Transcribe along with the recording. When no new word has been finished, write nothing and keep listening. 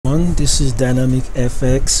This is Dynamic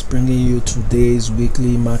FX bringing you today's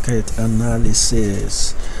weekly market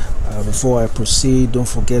analysis. Before I proceed, don't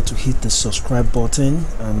forget to hit the subscribe button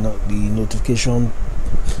and the notification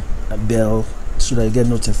bell so that you get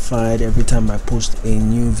notified every time I post a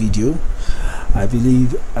new video. I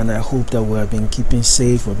believe and I hope that we have been keeping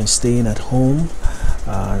safe, we've been staying at home.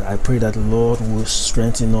 I pray that the Lord will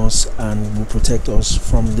strengthen us and will protect us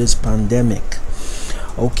from this pandemic.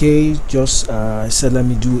 Okay, just I said let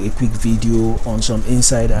me do a quick video on some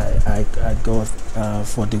insight I got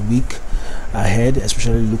for the week ahead,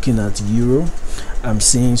 especially looking at euro. I'm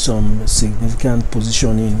seeing some significant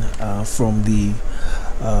positioning from the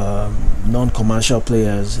non-commercial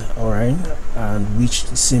players, all right, and which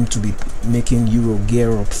seem to be making euro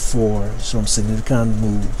gear up for some significant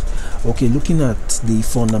moves. Okay, looking at the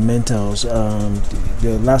fundamentals,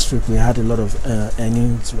 the last week we had a lot of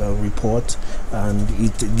earnings report, and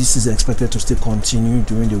this is expected to still continue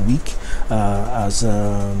during the week as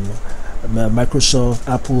Microsoft,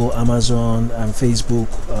 Apple, Amazon, and Facebook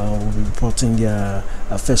will be reporting their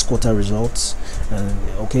first quarter results.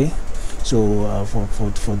 Okay, so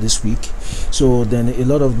for this week. So then a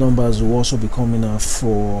lot of numbers will also be coming up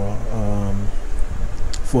for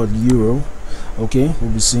the euro. Okay,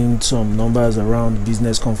 we'll be seeing some numbers around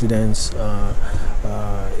business confidence,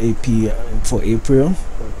 AP for April.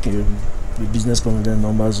 Okay, the business confidence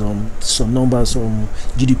numbers, some numbers from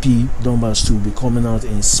GDP numbers to be coming out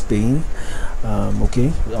in Spain.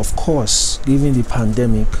 Okay, of course, given the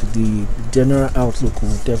pandemic, the general outlook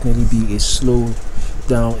will definitely be a slow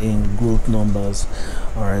down in growth numbers.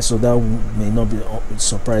 All right, so that may not be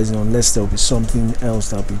surprising unless there will be something else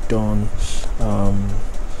that will be done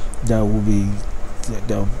that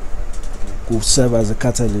will serve as a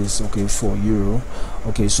catalyst, okay, for euro.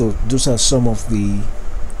 Okay, so those are some of the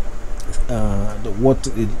what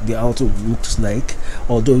the outlook looks like,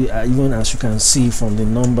 although even as you can see from the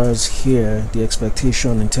numbers here, the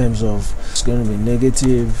expectation in terms of it's going to be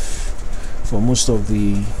negative for most of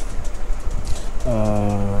the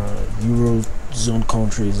eurozone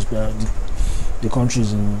countries, the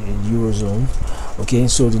countries in eurozone. Okay,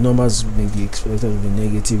 so the numbers may be expected to be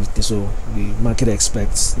negative, so the market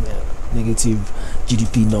expects negative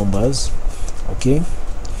GDP numbers. Okay,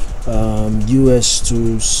 US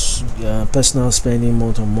to personal spending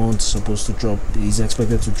month on month supposed to drop, is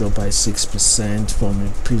expected to drop by 6% from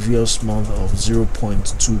the previous month of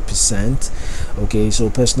 0.2%. okay, so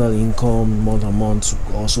personal income month on month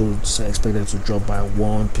also expected to drop by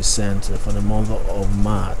 1% for the month of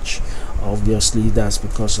March. Obviously that's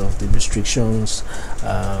because of the restrictions,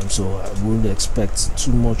 so I wouldn't expect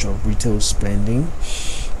too much of retail spending.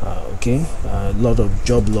 Okay, a lot of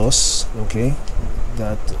job loss, okay,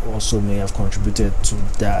 that also may have contributed to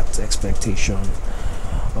that expectation.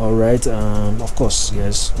 All right, of course,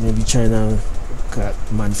 yes, maybe China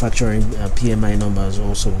manufacturing PMI numbers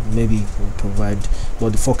also maybe will provide,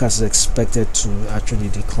 but the forecast is expected to actually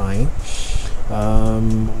decline.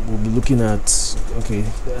 We'll be looking at, okay,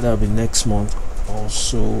 that'll be next month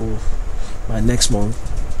also, by next month,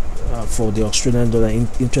 for the Australian dollar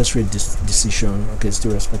interest rate decision, okay,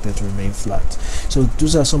 still expected to remain flat. So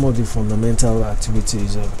those are some of the fundamental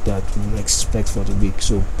activities that we expect for the week,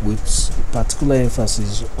 so with particular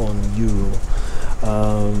emphasis on euro.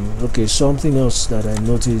 Okay, something else that I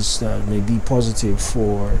noticed that may be positive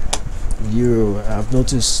for euro, I've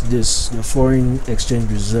noticed this: the foreign exchange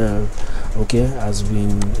reserve, okay, has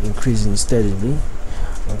been increasing steadily.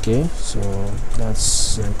 Okay, so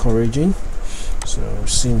that's encouraging. So we've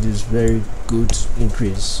seen this very good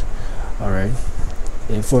increase, all right,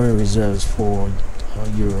 in foreign reserves for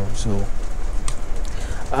euro. So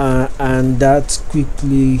and that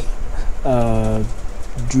quickly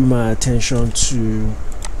drew my attention to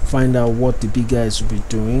find out what the big guys will be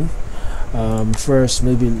doing. First,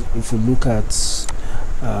 maybe if we look at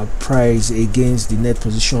price against the net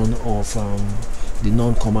position of the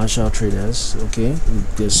non-commercial traders, okay,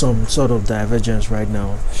 there's some sort of divergence right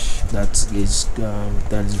now that is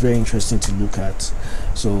very interesting to look at.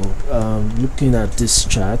 So looking at this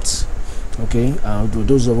chart, okay,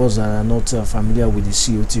 those of us that are not familiar with the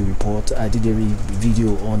COT report, I did a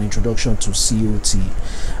video on introduction to COT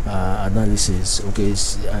analysis, okay,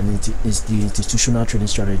 and it's the institutional trading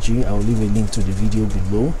strategy. I will leave a link to the video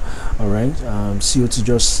below. All right, COT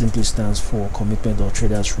just simply stands for Commitment of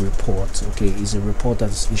Traders Report. Okay, it's a report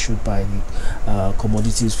that is issued by the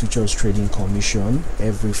Commodities Futures Trading Commission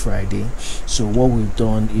every Friday. So what we've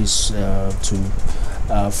done is to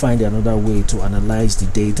find another way to analyze the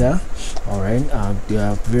data. All right, there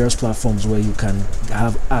are various platforms where you can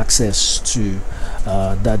have access to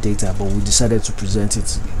that data, but we decided to present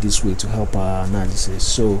it this way to help our analysis.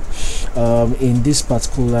 So in this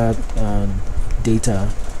particular data,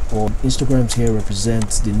 or Instagrams here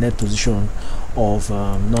represents the net position of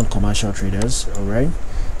non-commercial traders. All right,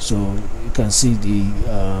 so you can see the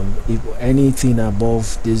if anything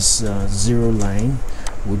above this zero line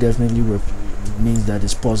will definitely means that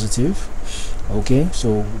it's positive. Okay,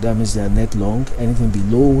 so that means they are net long. Anything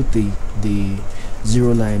below the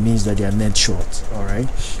zero line means that they are net short. All right,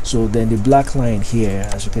 so then the black line here,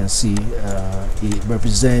 as you can see, it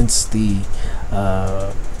represents the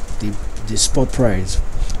spot price,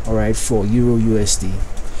 all right, for Euro USD.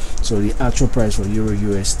 So the actual price for Euro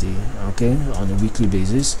USD, okay, on a weekly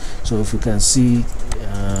basis. So if you can see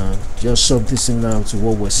just something similar to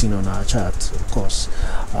what we're seeing on our chart, of course,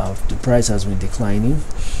 the price has been declining,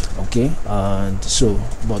 okay, and so,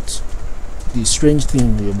 but the strange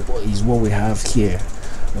thing is what we have here,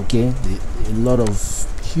 okay, a lot of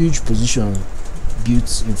huge position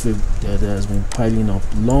built in favor that has been piling up,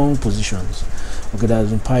 long positions, okay, that has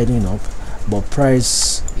been piling up, but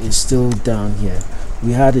price is still down here.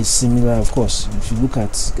 We had a similar, of course, if you look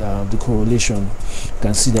at the correlation, you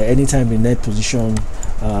can see that anytime the net position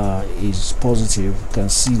is positive, you can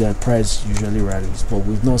see that price usually rallies, but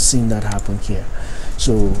we've not seen that happen here.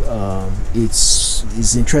 So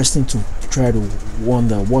it's interesting to try to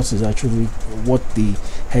wonder what is actually what the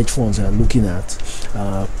hedge funds are looking at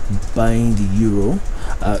buying the euro.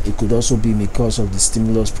 It could also be because of the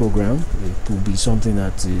stimulus program. It could be something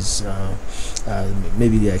that is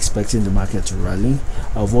maybe they're expecting the market to rally.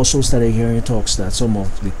 I've also started hearing talks that some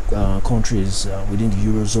of the countries within the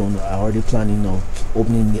eurozone are already planning on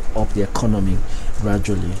opening up the economy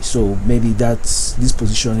gradually. So maybe this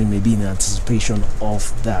positioning may be in anticipation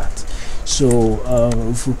of that. So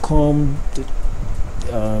if we come to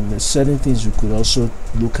there's certain things we could also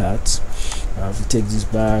look at. If we take this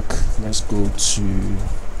back, let's go to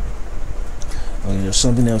there's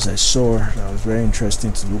something else I saw that was very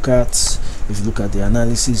interesting to look at. If you look at the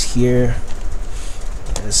analysis here,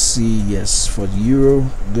 let's see, yes, for the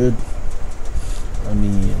euro, good. Let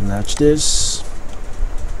me enlarge this.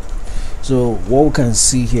 So what we can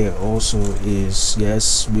see here also is,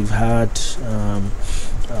 yes, we've had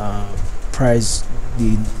price,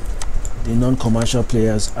 the non-commercial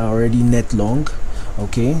players are already net long,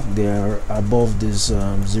 okay, they are above this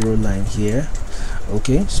zero line here,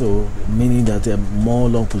 okay, so meaning that they're more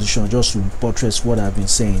long position, just to buttress what I've been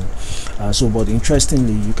saying. So but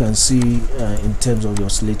interestingly, you can see in terms of the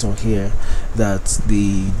oscillator here that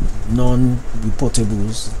the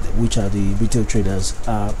non-reportables, which are the retail traders,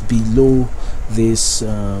 are below this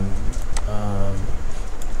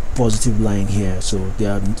positive line here, so they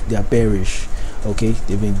are bearish. Okay,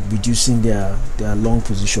 they've been reducing their long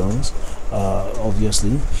positions,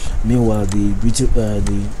 obviously. Meanwhile, the retail,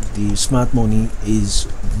 the smart money is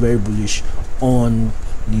very bullish on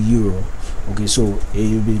the euro. Okay, so it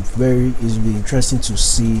will be interesting to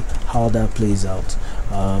see how that plays out.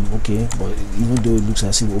 Okay, but even though it looks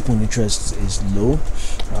as if open interest is low,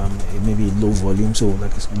 it may be low volume, so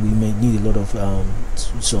like we may need a lot of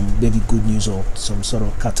some maybe good news or some sort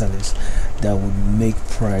of catalyst that would make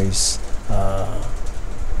price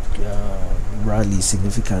rally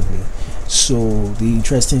significantly. So the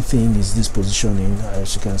interesting thing is this positioning.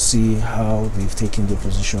 As you can see how they've taken the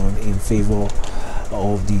position in favor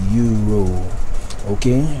of the euro.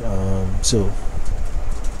 Okay, so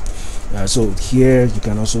here you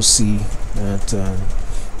can also see that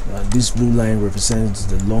this blue line represents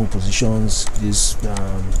the long positions. This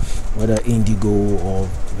whether indigo or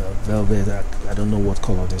velvet, I don't know what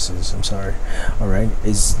color this is, I'm sorry. All right,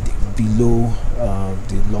 is below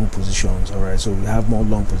the long positions. All right, so we have more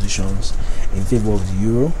long positions in favor of the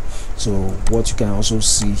euro. So what you can also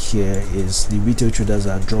see here is the retail traders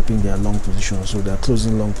are dropping their long positions, so they're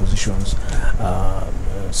closing long positions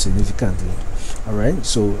significantly. All right,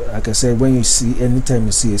 so like I said, when you see, anytime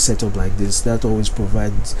you see a setup like this, that always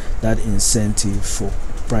provides that incentive for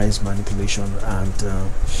price manipulation and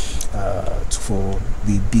for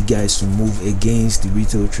the big guys to move against the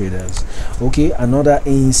retail traders. Okay, another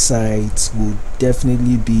insight would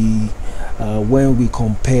definitely be when we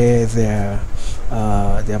compare their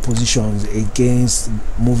positions against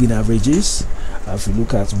moving averages. If you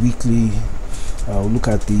look at weekly, look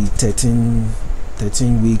at the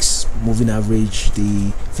 13 weeks moving average,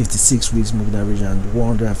 the 56 weeks moving average, and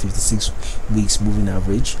 156 weeks moving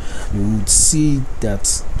average, you would see that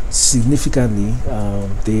significantly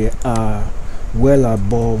they are well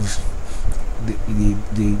above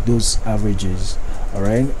those averages. All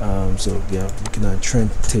right, so we are looking at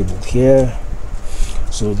trend table here.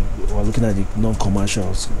 So we're looking at the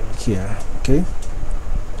non-commercials here. Okay,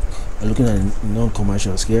 we're looking at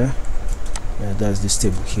non-commercials here, and that's this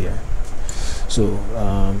table here. So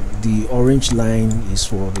the orange line is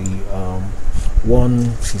for the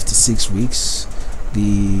 156 weeks.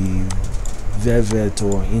 The velvet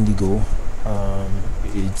or indigo,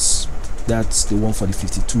 that's the one for the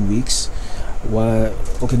 52 weeks. While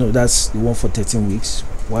that's the one for 13 weeks.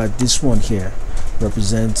 While this one here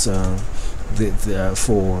represents for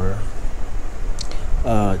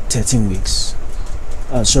 13 weeks.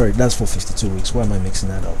 Sorry, that's for 52 weeks. Why am I mixing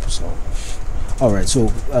that up? So alright, so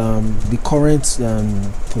the current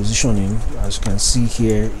positioning, as you can see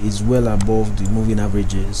here, is well above the moving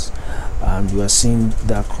averages, and we are seeing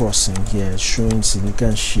that crossing here, showing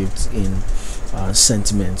significant shift in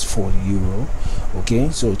sentiment for the euro. Okay,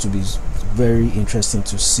 so it will be very interesting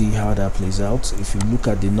to see how that plays out. If you look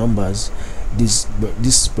at the numbers, this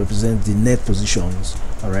represents the net positions.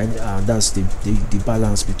 All right, that's the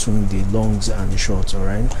balance between the longs and the shorts. All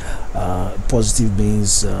right, positive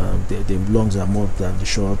means the longs are more than the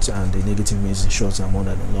shorts, and the negative means the shorts are more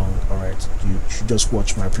than the long. All right, you should just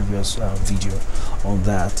watch my previous video on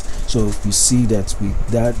that. So if you see that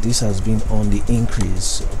this has been on the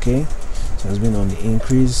increase. Okay, so it has been on the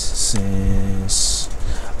increase since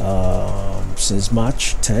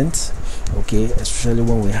March 10th. Okay, especially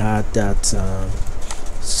when we had that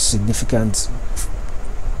significant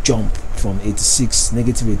jump from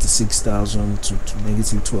negative 86,000 to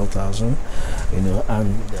negative 12,000,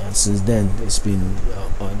 and since then it's been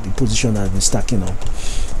the position has been stacking up.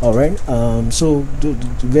 All right, so the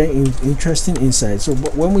very interesting insight. So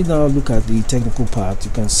when we now look at the technical part,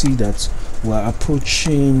 you can see that we're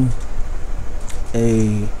approaching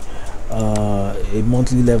a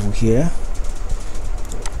monthly level here.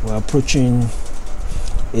 We're approaching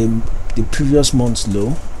the previous month's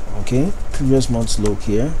low. Okay, previous month's low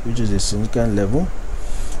here, which is a significant level,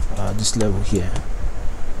 this level here.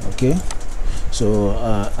 Okay, so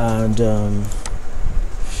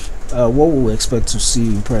what we expect to see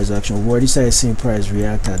in price action, we already started seeing price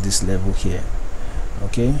react at this level here.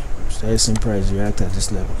 Okay, started seeing price react at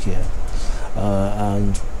this level here,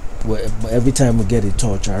 and every time we get a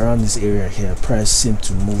touch around this area here, price seems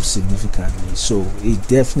to move significantly. So it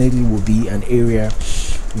definitely will be an area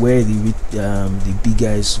where the big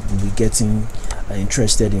guys will be getting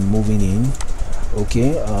interested in moving in.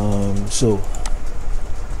 Okay, so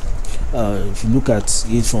if you look at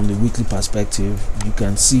it from the weekly perspective, you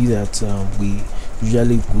can see that we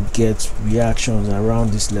usually could get reactions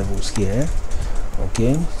around these levels here.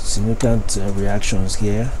 Okay, significant reactions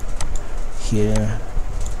here,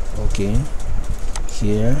 okay,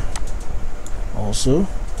 here also.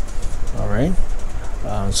 All right,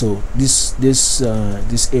 so this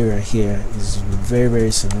area here is very,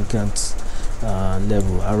 very significant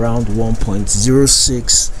level, around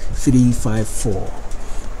 1.06354.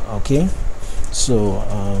 okay, so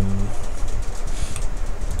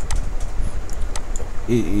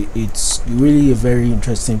it's really a very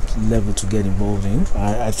interesting level to get involved in.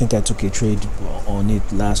 I think I took a trade on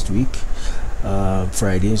it last week,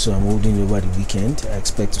 Friday, so I'm holding over the weekend. I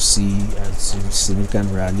expect to see a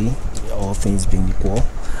significant rally, all things being equal.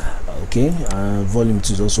 Okay, volume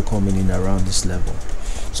is also coming in around this level.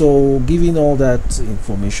 So given all that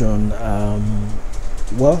information,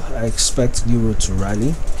 well, I expect euro to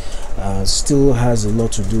rally. Still has a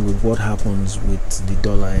lot to do with what happens with the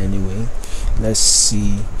dollar anyway. Let's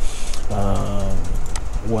see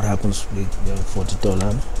what happens with for the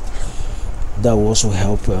dollar. That will also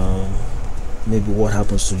help maybe what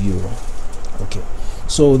happens to euro. Okay,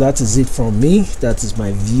 so that is it from me. That is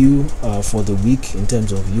my view for the week in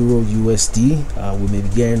terms of euro USD. We may be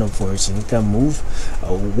gearing up for a significant move.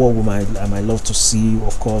 What I might love to see,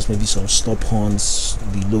 of course, maybe some stop horns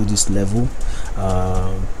below this level,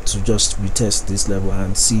 to just retest this level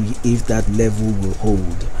and see if that level will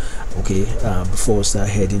hold. Okay, before we start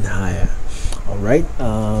heading higher. All right,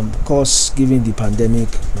 of course, given the pandemic,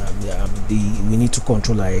 we need to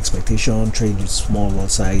control our expectation, trade with small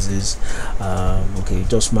lot sizes. Okay,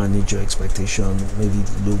 just manage your expectation, maybe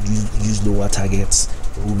use lower targets.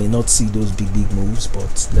 We may not see those big moves,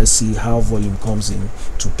 but let's see how volume comes in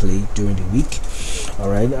to play during the week. All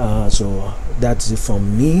right, so that's it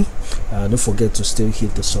from me. Don't forget to still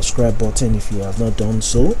hit the subscribe button if you have not done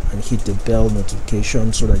so, and hit the bell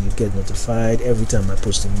notification so that you get notified every time I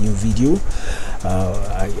post a new video.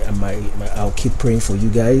 I'll keep praying for you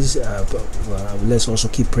guys, but let's also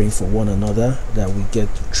keep praying for one another that we get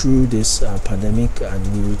through this pandemic and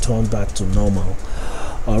we return back to normal.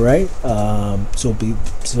 All right.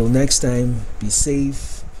 So next time, be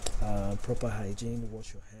safe, proper hygiene,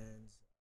 wash your hands.